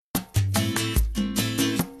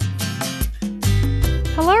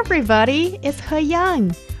everybody, it's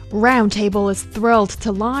Heyang. Roundtable is thrilled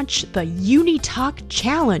to launch the UniTalk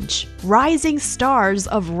Challenge, Rising Stars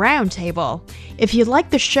of Roundtable. If you like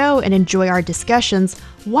the show and enjoy our discussions,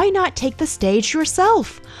 why not take the stage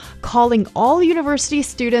yourself? Calling all university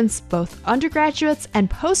students, both undergraduates and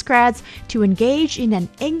postgrads, to engage in an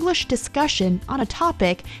English discussion on a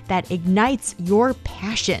topic that ignites your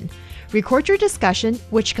passion. Record your discussion,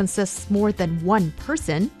 which consists more than one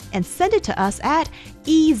person, and send it to us at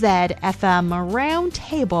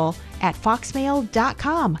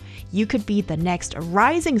ezfmroundtable@foxmail.com. You could be the next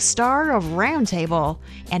rising star of Roundtable.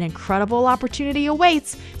 An incredible opportunity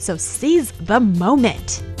awaits, so seize the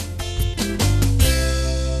moment.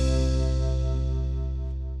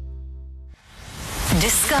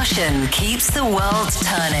 Discussion keeps the world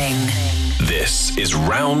turning. This is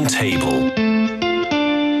Roundtable.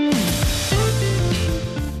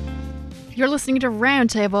 You're listening to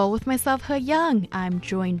Roundtable with myself, Heyang. I'm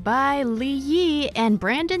joined by Yi and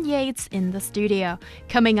Brandon Yates in the studio.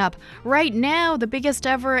 Coming up, right now, the biggest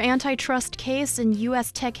ever antitrust case in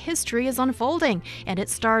U.S. tech history is unfolding, and it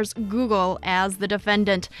stars Google as the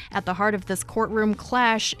defendant. At the heart of this courtroom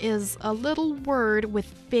clash is a little word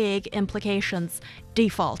with big implications: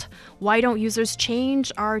 default. Why don't users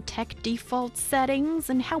change our tech default settings,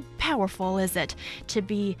 and how powerful is it to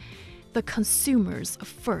be the consumer's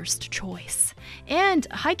first choice? And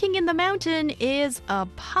hiking in the mountain is a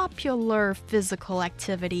popular physical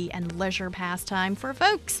activity and leisure pastime for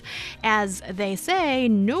folks. As they say,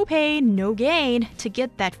 no pain, no gain. To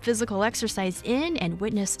get that physical exercise in and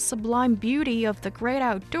witness sublime beauty of the great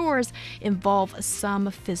outdoors involve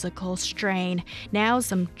some physical strain. Now,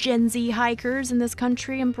 some Gen Z hikers in this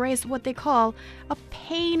country embrace what they call a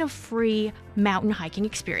pain-free mountain hiking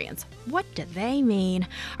experience. What do they mean?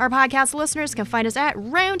 Our podcast listeners can find us at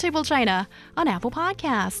Roundtable China on Apple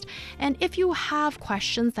Podcast. And if you have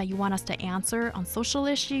questions that you want us to answer on social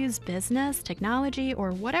issues, business, technology,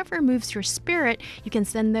 or whatever moves your spirit, you can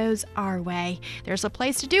send those our way. There's a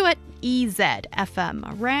place to do it: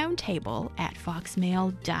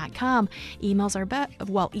 ezfmroundtable@foxmail.com.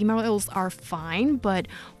 Emails are fine, but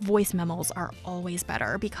voice memos are always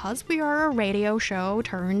better because we are a radio show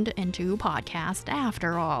turned into podcast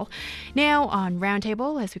after all. Now on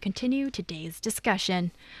Roundtable, as we continue today's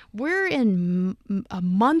discussion, we're in a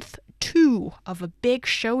month 2 of a big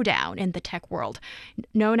showdown in the tech world,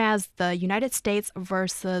 known as the United States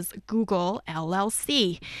versus Google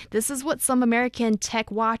LLC. This is what some American tech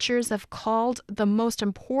watchers have called the most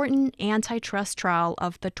important antitrust trial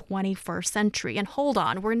of the 21st century. And hold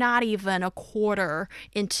on, we're not even a quarter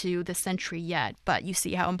into the century yet, but you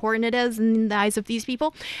see how important it is in the eyes of these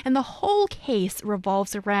people. And the whole case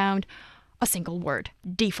revolves around a single word: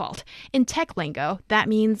 default. In tech lingo, that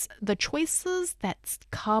means the choices that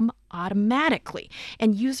come automatically,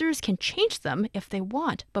 and users can change them if they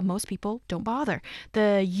want, but most people don't bother.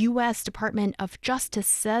 The U.S. Department of Justice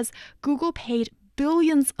says Google paid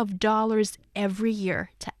billions of dollars every year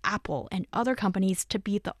to Apple and other companies to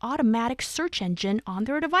be the automatic search engine on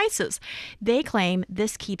their devices. They claim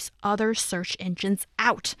this keeps other search engines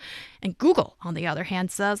out. And Google, on the other hand,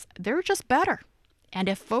 says they're just better. And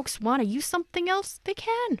if folks want to use something else, they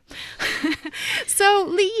can.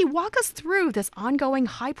 So, Yi, walk us through this ongoing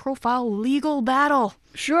high-profile legal battle.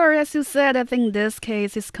 Sure, as you said, I think this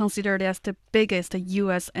case is considered as the biggest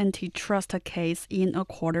U.S. antitrust case in a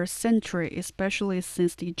quarter century, especially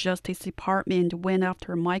since the Justice Department went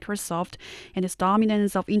after Microsoft and its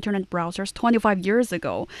dominance of internet browsers 25 years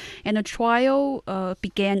ago. And the trial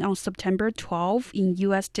began on September 12 in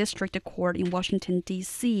U.S. District Court in Washington,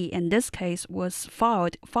 D.C., and this case was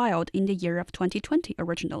filed in the year of 2020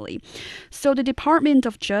 originally. So the Department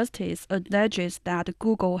of Justice alleges that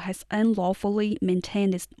Google has unlawfully maintained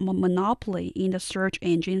its monopoly in the search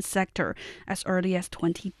engine sector as early as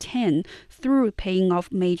 2010 through paying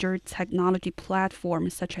off major technology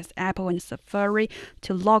platforms such as Apple and Safari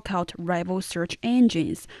to lock out rival search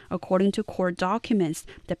engines. According to court documents,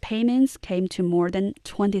 the payments came to more than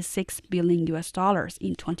 $26 billion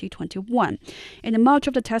in 2021. And much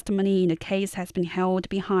of the testimony in the case has been held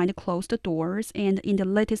behind closed doors, and in the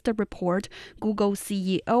latest report, Google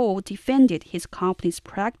CEO defended his company's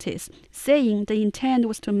practice, saying the intent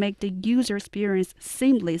was to make the user experience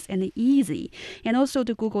seamless and easy. And also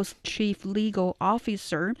the Google's chief legal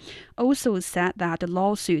officer also said that the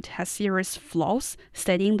lawsuit has serious flaws,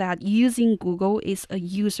 stating that using Google is a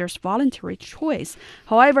user's voluntary choice.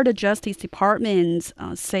 However, the Justice Department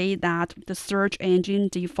say that the search engine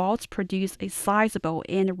defaults produce a sizable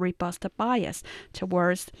and robust bias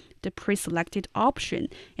towards the pre-selected option.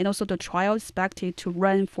 And also the trial is expected to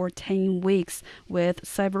run for 10 weeks with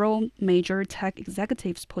several major tech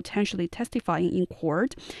executives potentially testifying in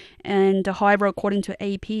court. And however, according to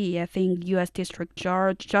AP, I think U.S. District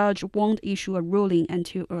Judge won't issue a ruling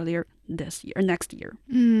until earlier next year.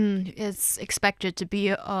 It's expected to be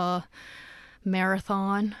a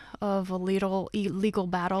marathon of a legal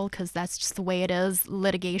battle because that's just the way it is.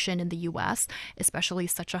 Litigation in the U.S., especially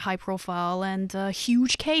such a high profile and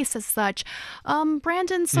huge case as such.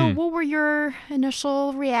 Brandon, so what were your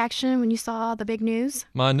initial reaction when you saw the big news?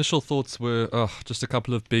 My initial thoughts were just a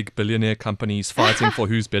couple of big billionaire companies fighting for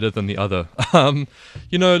who's better than the other.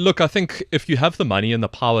 Look, I think if you have the money and the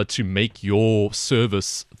power to make your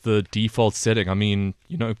service the default setting, I mean,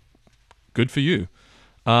 good for you.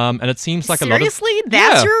 And it seems like seriously,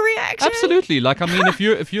 that's your reaction? Absolutely. Like, I mean, if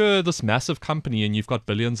you're this massive company and you've got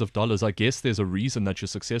billions of dollars, I guess there's a reason that you're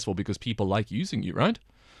successful because people like using you, right?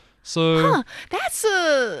 So that's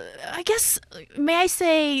I guess, may I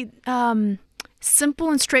say,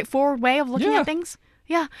 simple and straightforward way of looking at things.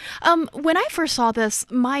 Yeah. When I first saw this,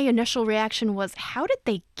 my initial reaction was, how did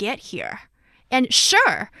they get here? And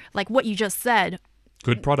sure, like what you just said.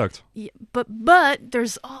 Good product. Yeah, but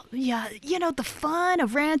there's the fun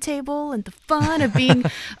of Roundtable and the fun of being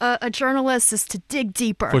a journalist is to dig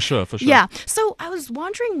deeper. For sure. Yeah. So I was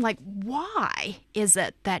wondering, like, why is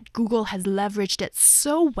it that Google has leveraged it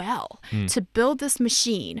so well to build this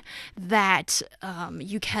machine that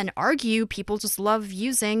you can argue people just love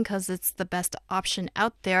using because it's the best option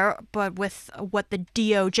out there, but with what the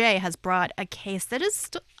DOJ has brought a case that is,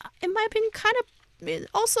 in my opinion, kind of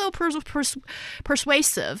also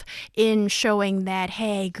persuasive in showing that,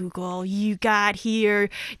 hey, Google, you got here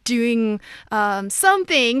doing some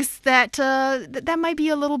things that might be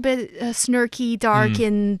a little bit snarky, dark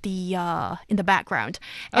in the background.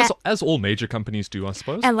 As all major companies do, I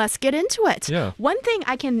suppose. And let's get into it. Yeah. One thing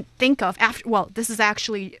I can think of this is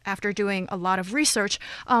actually after doing a lot of research.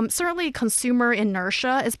 Certainly, consumer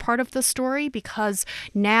inertia is part of the story because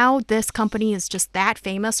now this company is just that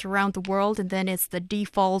famous around the world, and then it's the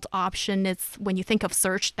default option. It's when you think of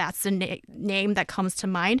search, that's the name that comes to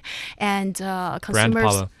mind. And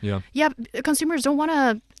consumers, brand power, consumers don't want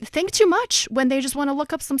to think too much when they just want to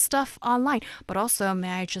look up some stuff online. But also,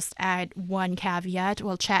 may I just add one caveat?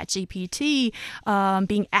 Well, ChatGPT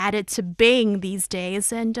being added to Bing these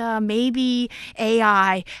days, and maybe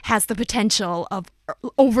AI has the potential of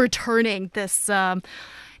overturning this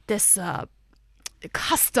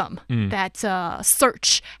custom that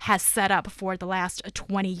search has set up for the last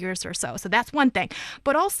 20 years or so. So that's one thing.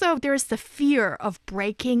 But also there's the fear of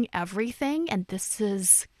breaking everything. And this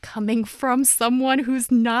is coming from someone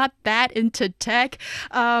who's not that into tech.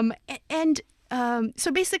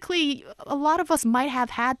 So basically, a lot of us might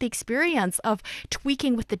have had the experience of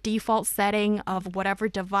tweaking with the default setting of whatever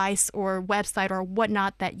device or website or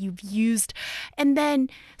whatnot that you've used. And then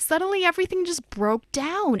suddenly everything just broke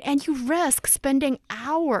down and you risk spending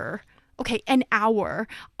an hour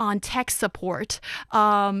on tech support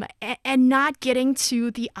and not getting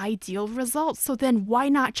to the ideal results. So then why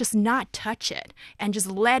not just not touch it and just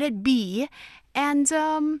let it be and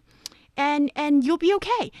you'll be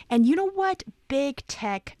okay. And you know what? Big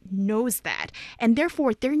tech knows that. And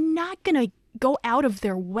therefore, they're not going to go out of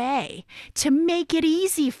their way to make it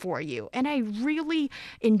easy for you. And I really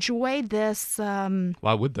enjoy this.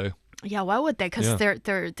 Why would they? Yeah, why would they? Because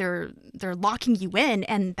they're locking you in,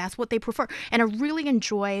 and that's what they prefer. And I really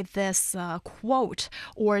enjoy this quote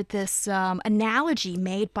or this analogy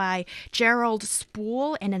made by Gerald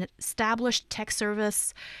Spool, an established tech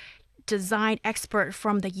service design expert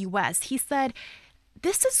from the US. He said,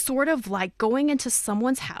 this is sort of like going into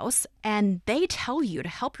someone's house and they tell you to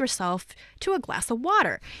help yourself to a glass of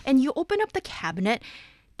water. And you open up the cabinet.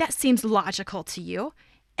 That seems logical to you.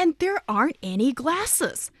 And there aren't any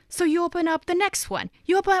glasses. So you open up the next one.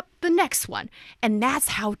 You open up the next one. And that's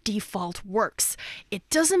how default works.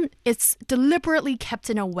 It's deliberately kept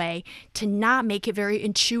in a way to not make it very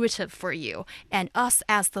intuitive for you. And us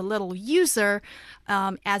as the little user,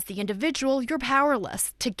 as the individual, you're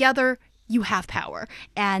powerless. Together, you have power.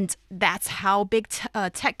 And that's how big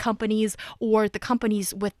tech companies or the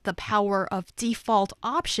companies with the power of default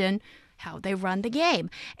option, how they run the game.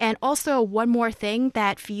 And also one more thing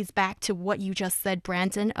that feeds back to what you just said,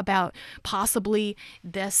 Brandon, about possibly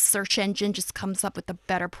this search engine just comes up with a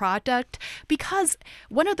better product, because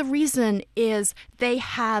one of the reason is they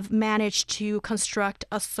have managed to construct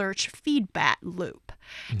a search feedback loop.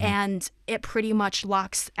 Mm-hmm. And it pretty much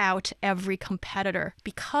locks out every competitor,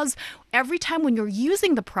 because every time when you're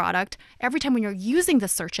using the product, every time when you're using the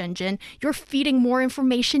search engine, you're feeding more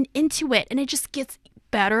information into it, and it just gets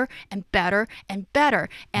better and better and better.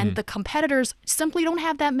 And the competitors simply don't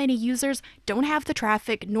have that many users, don't have the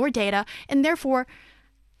traffic nor data, and therefore,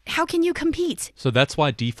 how can you compete? So that's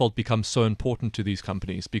why default becomes so important to these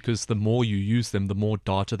companies, because the more you use them, the more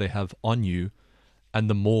data they have on you, and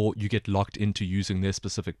the more you get locked into using their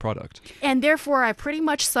specific product. And therefore, we've pretty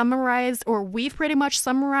much summarized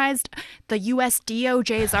the US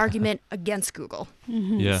DOJ's argument against Google.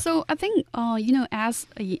 Yeah. So I think, as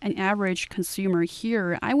an average consumer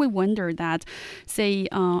here, I would wonder that, say,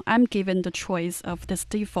 I'm given the choice of this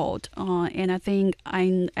default, and I think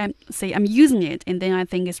I'm using it, and then I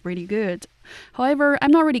think it's really good. However,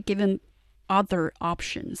 I'm not really given other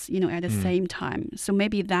options, at the same time. So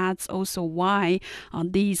maybe that's also why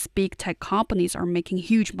these big tech companies are making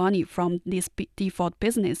huge money from this default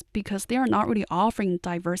business, because they are not really offering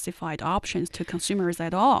diversified options to consumers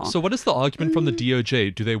at all. So what is the argument from the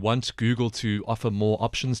DOJ? Do they want Google to offer more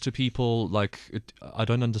options to people? I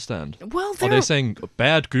don't understand. Well, are they saying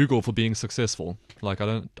bad Google for being successful? I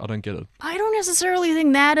don't get it. I don't necessarily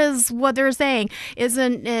think that is what they're saying.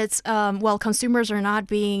 Isn't it? Consumers are not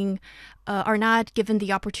given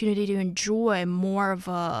the opportunity to enjoy more of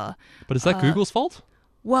a. But is that Google's fault?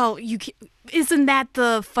 Well, isn't that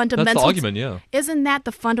the fundamental? That's the argument, yeah. Isn't that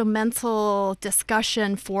the fundamental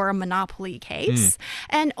discussion for a monopoly case?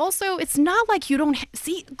 And also, it's not like you don't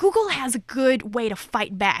see. Google has a good way to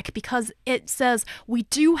fight back, because it says we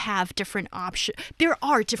do have different options. There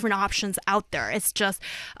are different options out there. It's just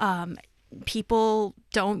people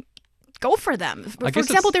don't go for them. For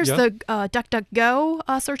example, there's the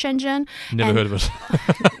DuckDuckGo search engine. Never heard of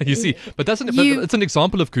it. You see, but it's an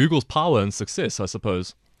example of Google's power and success, I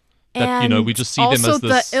suppose. That, we just see them as this. Also,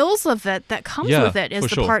 the ills of it that comes with it is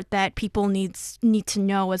the part that people need to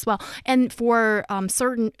know as well. And for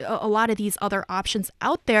a lot of these other options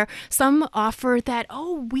out there, some offer that,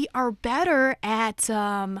 we are better at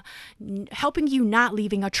helping you not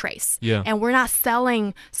leaving a trace. Yeah. And we're not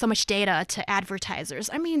selling so much data to advertisers.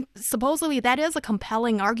 I mean, supposedly that is a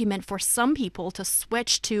compelling argument for some people to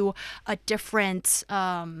switch to a different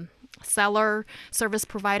seller, service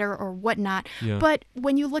provider, or whatnot. Yeah. But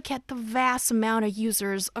when you look at the vast amount of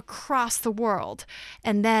users across the world,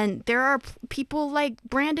 and then there are people like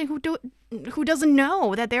Brandon who doesn't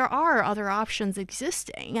know that there are other options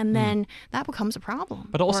existing, and then that becomes a problem.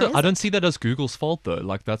 But also, I don't see that as Google's fault,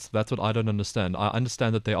 though. That's what I don't understand. I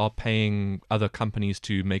understand that they are paying other companies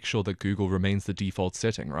to make sure that Google remains the default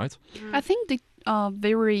setting, right? I think the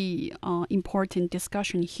very important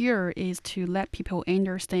discussion here is to let people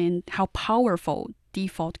understand how powerful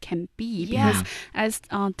default can be, because as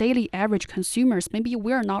daily average consumers, maybe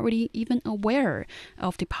we're not really even aware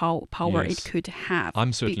of the power it could have. I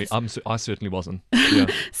certainly wasn't. Yeah.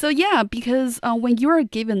 So because when you're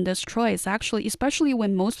given this choice, actually, especially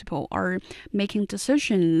when most people are making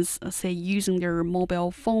decisions, say using their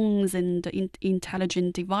mobile phones and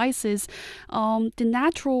intelligent devices, the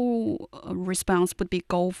natural response would be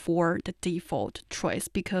go for the default choice,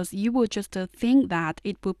 because you would just think that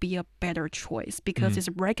it would be a better choice, because it's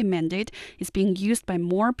recommended, it's being used by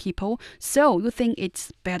more people, so you think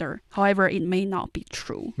it's better. However, it may not be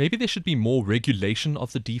true. Maybe there should be more regulation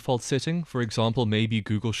of the default setting. For example, maybe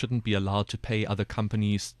Google shouldn't be allowed to pay other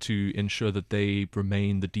companies to ensure that they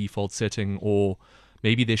remain the default setting, or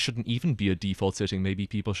maybe there shouldn't even be a default setting. Maybe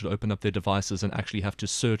people should open up their devices and actually have to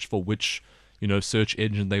search for which search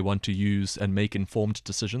engine they want to use and make informed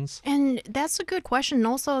decisions. And that's a good question.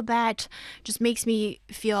 Also, that just makes me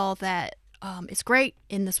feel that it's great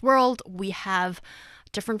in this world. We have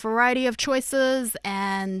different variety of choices,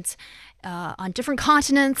 and on different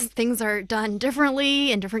continents, things are done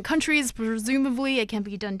differently. In different countries, presumably, it can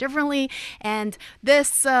be done differently. And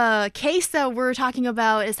this case that we're talking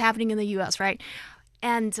about is happening in the U.S., right?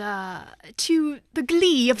 And to the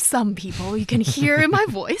glee of some people, you can hear in my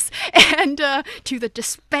voice, and to the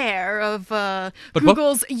despair of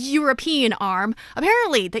Google's European arm,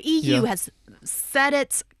 apparently the EU has said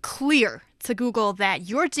it clear to Google that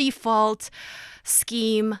your default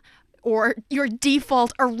scheme or your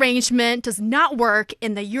default arrangement does not work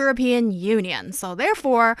in the European Union. So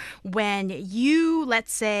therefore, when you,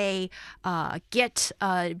 let's say, get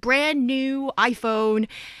a brand new iPhone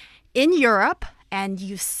in Europe, and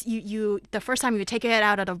you the first time you take it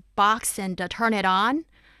out of the box and turn it on,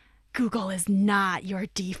 Google is not your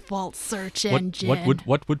default search engine.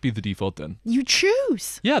 What would be the default then? You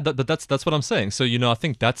choose. Yeah, that's what I'm saying. So, I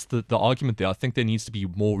think that's the argument there. I think there needs to be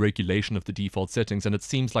more regulation of the default settings, and it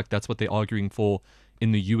seems like that's what they're arguing for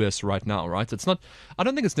in the US right now, right? It's not, I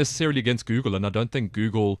don't think it's necessarily against Google, and I don't think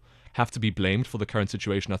Google have to be blamed for the current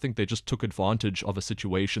situation. I think they just took advantage of a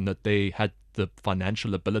situation that they had the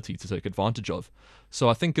financial ability to take advantage of. So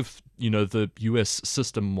I think if, the US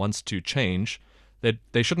system wants to change,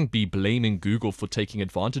 they shouldn't be blaming Google for taking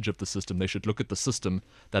advantage of the system. They should look at the system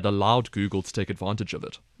that allowed Google to take advantage of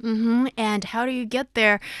it. And how do you get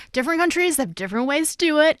there? Different countries have different ways to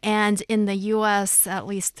do it. And in the U.S., at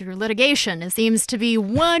least through litigation, it seems to be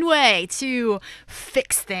one way to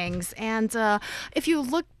fix things. And if you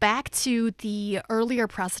look back to the earlier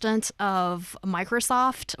president of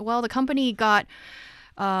Microsoft, well, the company got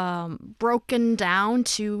broken down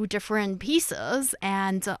to different pieces,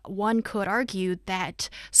 and one could argue that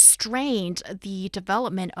strained the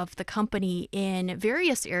development of the company in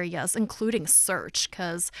various areas, including search.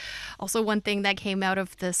 Because also one thing that came out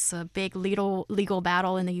of this big legal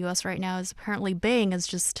battle in the U.S. right now is apparently Bing is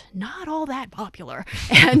just not all that popular.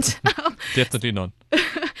 And definitely not.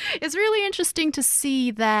 It's really interesting to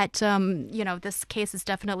see that, this case is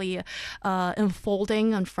definitely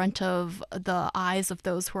unfolding in front of the eyes of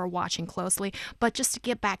those who are watching closely. But just to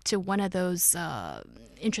get back to one of those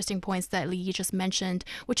interesting points that Li just mentioned,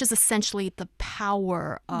 which is essentially the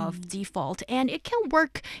power of default. And it can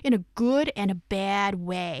work in a good and a bad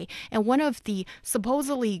way. And one of the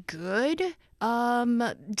supposedly good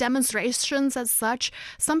demonstrations as such,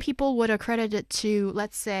 some people would accredit it to,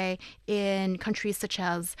 let's say, in countries such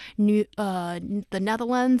as the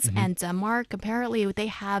Netherlands and Denmark. Apparently, they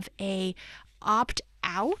have a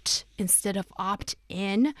opt-out instead of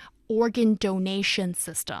opt-in organ donation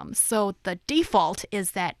system. So the default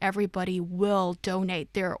is that everybody will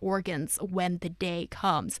donate their organs when the day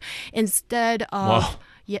comes, instead of Wow.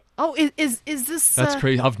 Yeah. Oh, is this? That's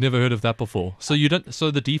crazy. I've never heard of that before. So you don't.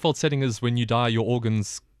 So the default setting is when you die, your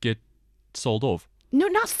organs get sold off. No,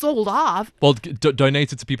 not sold off. Well,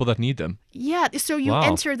 donated to people that need them. Yeah. So you Wow.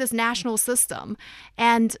 enter this national system,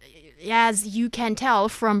 and as you can tell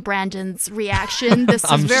from Brandon's reaction, this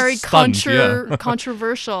is I'm very stunned, yeah.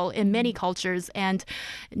 controversial in many cultures, and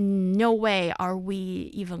no way are we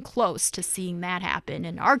even close to seeing that happen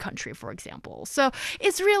in our country, for example. So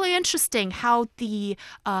it's really interesting how the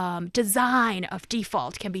design of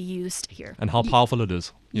default can be used here. And how powerful it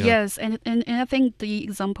is. Yeah. Yes, and I think the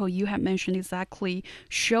example you have mentioned exactly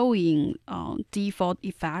showing default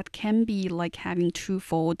effect can be like having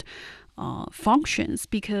twofold functions,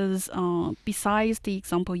 because besides the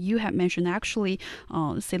example you have mentioned, actually,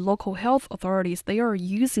 say local health authorities, they are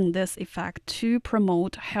using this effect to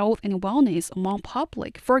promote health and wellness among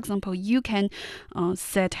public. For example, you can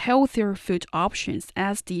set healthier food options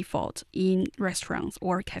as default in restaurants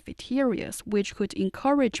or cafeterias, which could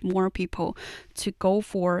encourage more people to go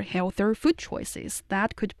for healthier food choices.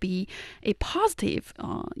 That could be a positive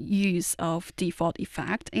use of default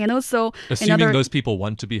effect. And also, Assuming those people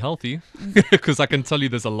want to be healthy. Because I can tell you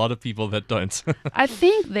there's a lot of people that don't. I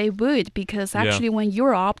think they would, because actually when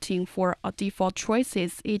you're opting for a default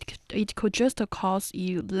choices, it could just cost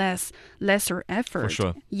you lesser effort. For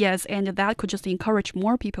sure. Yes, and that could just encourage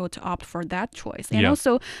more people to opt for that choice. And Yeah.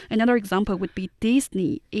 also another example would be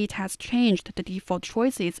Disney. It has changed the default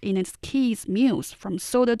choices in its kids' meals from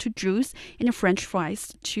soda to juice and French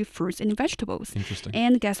fries to fruits and vegetables. Interesting.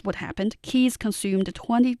 And guess what happened? Kids consumed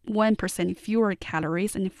 21% fewer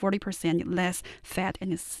calories and 40% less fat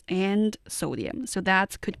and sodium. So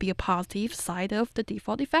that could be a positive side of the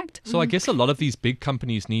default effect. So I guess a lot of these big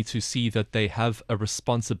companies need to see that they have a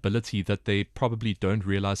responsibility that they probably don't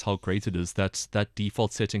realize how great it is, that that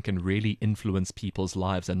default setting can really influence people's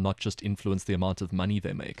lives and not just influence the amount of money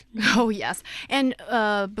they make. Oh, yes. And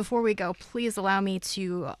before we go, please allow me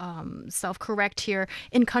to self-correct here.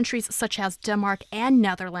 In countries such as Denmark and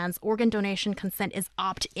Netherlands, organ donation consent is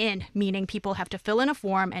opt-in, meaning people have to fill in a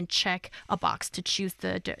form and check a box to choose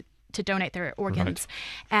to donate their organs.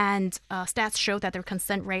 Right. And stats show that their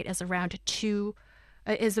consent rate is around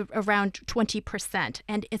 20%.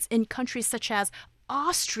 And it's in countries such as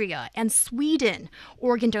Austria and Sweden,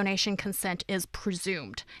 organ donation consent is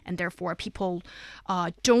presumed, and therefore people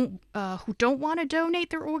who don't want to donate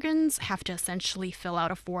their organs have to essentially fill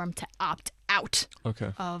out a form to opt out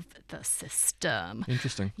of the system.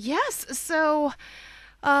 Interesting. Yes, so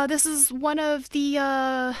this is one of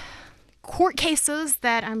the court cases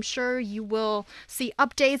that I'm sure you will see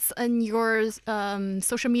updates in your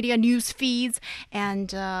social media news feeds,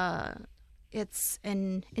 and it's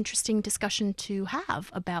an interesting discussion to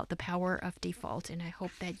have about the power of default, and I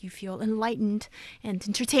hope that you feel enlightened and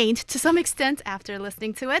entertained to some extent after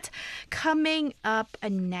listening to it. Coming up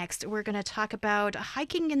next, we're going to talk about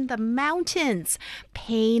hiking in the mountains,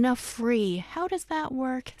 pain-free. How does that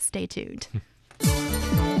work? Stay tuned.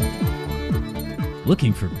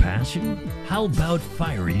 Looking for passion? How about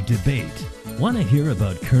fiery debate? Want to hear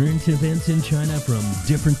about current events in China from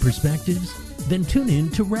different perspectives? Then tune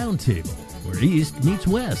in to Roundtable, where East meets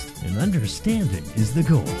West and understanding is the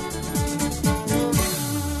goal.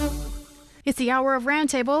 It's the hour of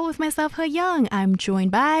Roundtable with myself, Heyang. I'm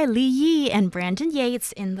joined by Yi and Brandon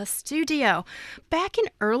Yates in the studio. Back in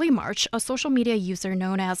early March, a social media user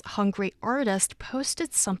known as Hungry Artist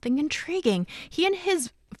posted something intriguing. He and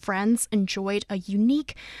his friends enjoyed a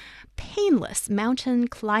unique, painless mountain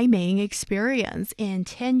climbing experience in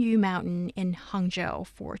Tianyu Mountain in Hangzhou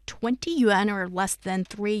for 20 yuan or less than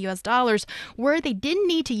 $3, where they didn't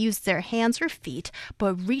need to use their hands or feet,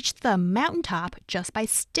 but reached the mountaintop just by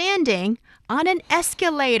standing on an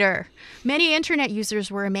escalator. Many internet users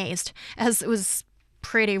were amazed, as it was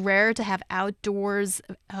pretty rare to have outdoors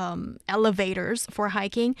elevators for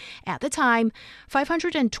hiking. At the time,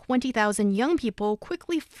 520,000 young people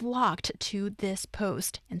quickly flocked to this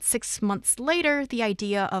post. And 6 months later, the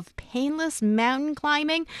idea of painless mountain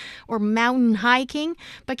climbing or mountain hiking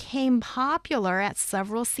became popular at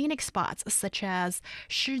several scenic spots, such as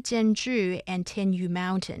Shijianzhu and Tianyu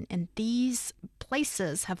Mountain. And these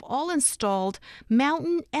places have all installed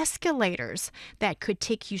mountain escalators that could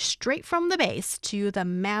take you straight from the base to the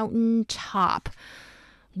mountain top.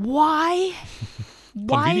 Why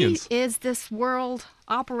is this world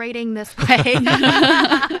operating this way?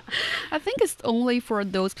 I think it's only for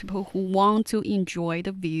those people who want to enjoy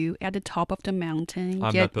the view at the top of the mountain.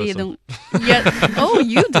 I'm that person. Oh,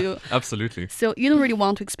 you do. Absolutely. So you don't really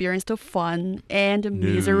want to experience the fun and the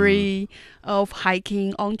misery of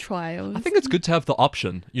hiking on trails. I think it's good to have the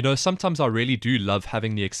option. You know, sometimes I really do love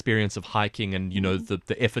having the experience of hiking, and, you know,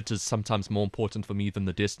 the effort is sometimes more important for me than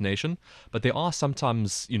the destination. But there are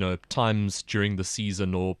sometimes, you know, times during the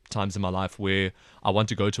season or times in my life where I want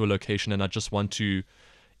to go to a location and I just want to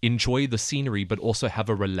enjoy the scenery but also have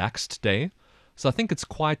a relaxed day. So I think it's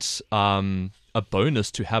quite a bonus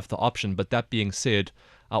to have the option. But that being said,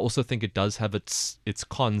 I also think it does have its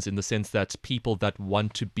cons, in the sense that people that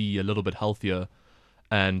want to be a little bit healthier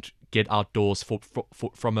and get outdoors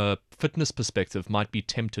from a fitness perspective might be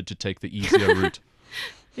tempted to take the easier route.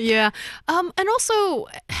 Yeah. And also,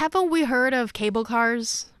 haven't we heard of cable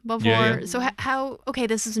cars before? Yeah. So okay,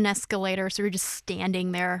 this is an escalator, so you're just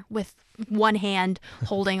standing there with one hand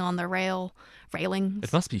holding on the railings.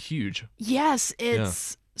 It must be huge. Yes,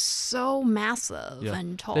 it's so massive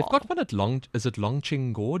and tall. They've got one at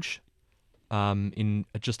Longqing Gorge, in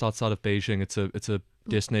just outside of Beijing. It's a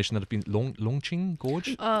destination that have been Longqing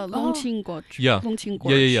Gorge. Longqing Gorge. Yeah. Longqing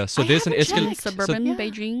Gorge. Yeah. So there's an escalator. Suburban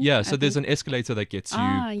Beijing. Yeah, so there's an escalator that gets you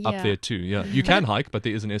up there too. Yeah, you can hike, but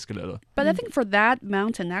there is an escalator. But I think for that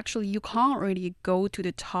mountain, actually, you can't really go to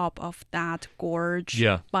the top of that gorge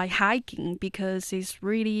by hiking, because it's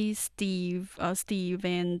really steep,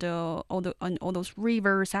 and all those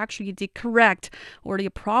rivers. Actually, the correct or the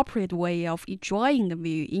appropriate way of enjoying the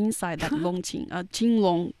view inside that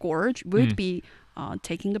Jinglong Gorge would be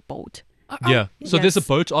taking the boat. So there's a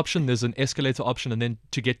boat option, there's an escalator option, and then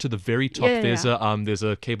to get to the very top, there's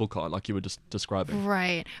a cable car, like you were just describing.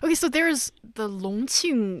 Right. Okay, so there's the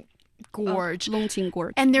Longqing Gorge. Longqing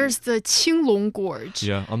Gorge. And there's the Qinglong Gorge.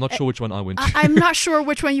 Yeah, I'm not sure which one I went to. I'm not sure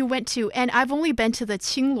which one you went to, and I've only been to the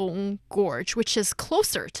Qinglong Gorge, which is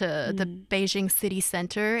closer to the Beijing city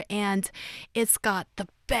center, and it's got the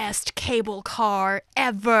best cable car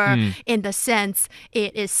ever, in the sense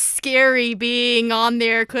it is scary being on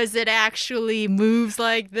there because it actually moves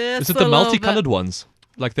like this. Is it the multicolored ones?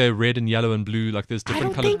 Like they're red and yellow and blue, like there's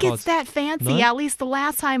different colored parts? I don't think it's that fancy. No? At least the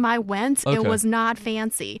last time I went, it was not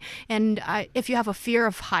fancy. And if you have a fear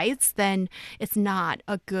of heights, then it's not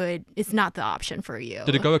the option for you.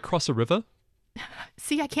 Did it go across a river?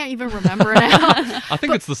 See, I can't even remember now. I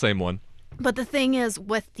think it's the same one. But the thing is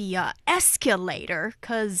with the escalator,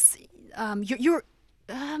 because you're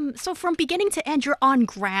so from beginning to end, you're on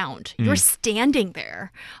ground. You're standing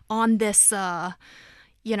there on this, on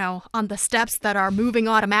the steps that are moving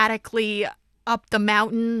automatically up the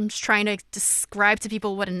mountain. I'm just trying to describe to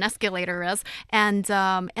people what an escalator is, and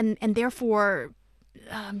therefore,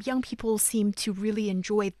 young people seem to really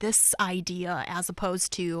enjoy this idea as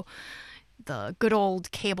opposed to the good old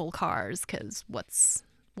cable cars. Because what's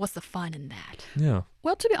the fun in that? Yeah.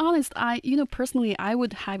 Well, to be honest, personally, I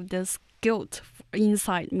would have this guilt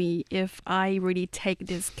inside me if I really take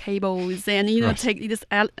these cables and take these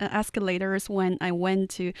escalators when I went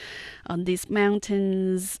to these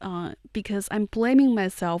mountains, because I'm blaming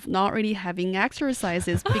myself not really having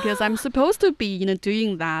exercises because I'm supposed to be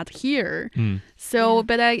doing that here. So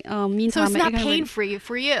but I meantime, so it's not pain-free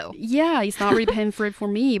for you. Yeah, it's not really pain-free for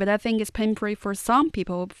me, but I think it's pain-free for some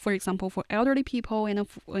people. For example, for elderly people and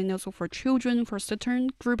also for children, for certain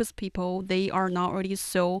groups of people, they are not really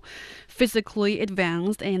so physically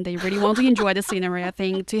advanced and they really want to enjoy the scenery. I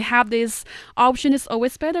think to have this option is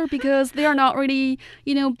always better because they are not really,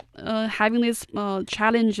 having this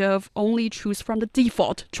challenge of only choose from the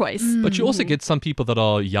default choice. But you also get some people that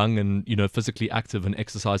are young and, physically active and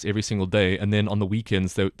exercise every single day. And then on the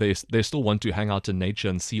weekends, they still want to hang out in nature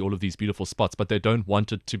and see all of these beautiful spots, but they don't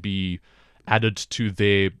want it to be added to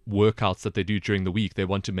their workouts that they do during the week. They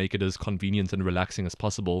want to make it as convenient and relaxing as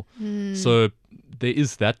possible. So there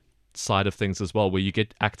is that side of things as well, where you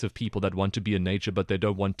get active people that want to be in nature, but they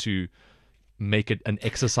don't want to make it an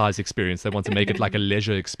exercise experience. They want to make it like a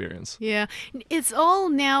leisure experience. Yeah. It's all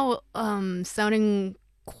now sounding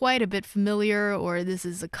quite a bit familiar, or this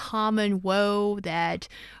is a common woe that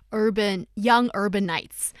young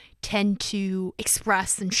urbanites tend to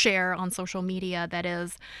express and share on social media. That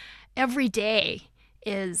is, every day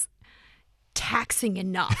is taxing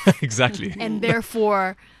enough. Exactly. And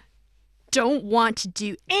therefore don't want to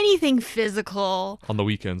do anything physical on the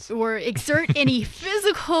weekends or exert any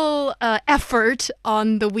physical effort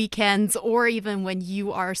on the weekends, or even when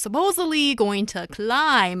you are supposedly going to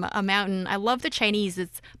climb a mountain. I love the Chinese,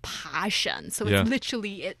 it's passion. So it's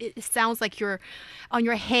literally, it sounds like you're on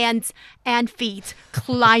your hands and feet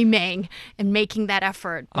climbing and making that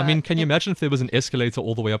effort. I mean, can you imagine if there was an escalator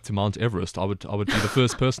all the way up to Mount Everest? I would be the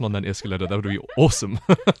first person on that escalator. That would be awesome.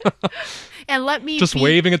 And let me just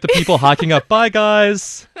waving at the people hiking up. Bye,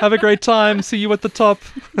 guys. Have a great time. See you at the top.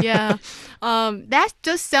 Yeah. That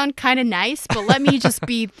does sound kind of nice, but let me just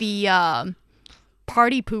be the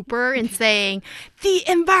party pooper and saying the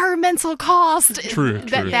environmental cost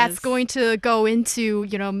that's going to go into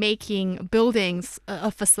making buildings a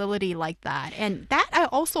facility like that. And that I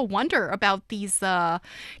also wonder about these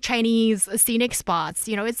Chinese scenic spots.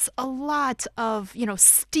 It's a lot of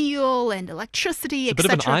steel and electricity, it's a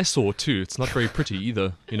bit of an eyesore too. It's not very pretty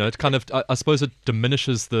either. It kind of, I suppose it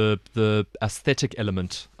diminishes the aesthetic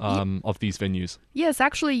element of these venues. Yes,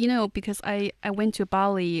 actually, because I went to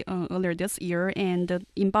Bali earlier this year, and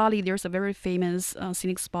in Bali there's a very famous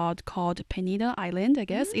scenic spot called Penida Island, I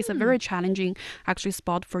guess. It's a very challenging actually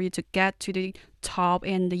spot for you to get to the top,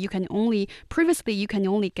 and you can only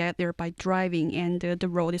get there by driving, and the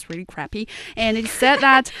road is really crappy. And it said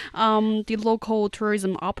that the local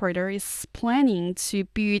tourism operator is planning to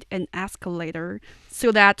build an escalator so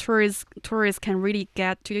that tourists can really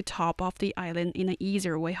get to the top of the island in an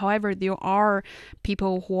easier way. However, there are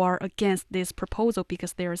people who are against this proposal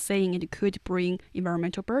because they are saying it could bring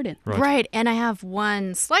environmental burden. Right. And I have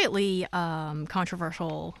one slightly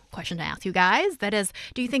controversial question to ask you guys. That is,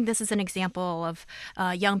 do you think this is an example of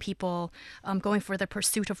young people going for the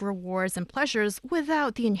pursuit of rewards and pleasures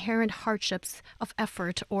without the inherent hardships of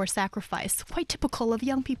effort or sacrifice? Quite typical of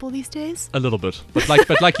young people these days. A little bit. But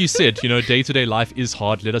like you said, day-to-day life is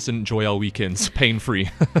hard. Let us enjoy our weekends pain-free.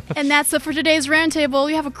 And that's it for today's Roundtable.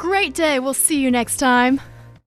 You have a great day. We'll see you next time.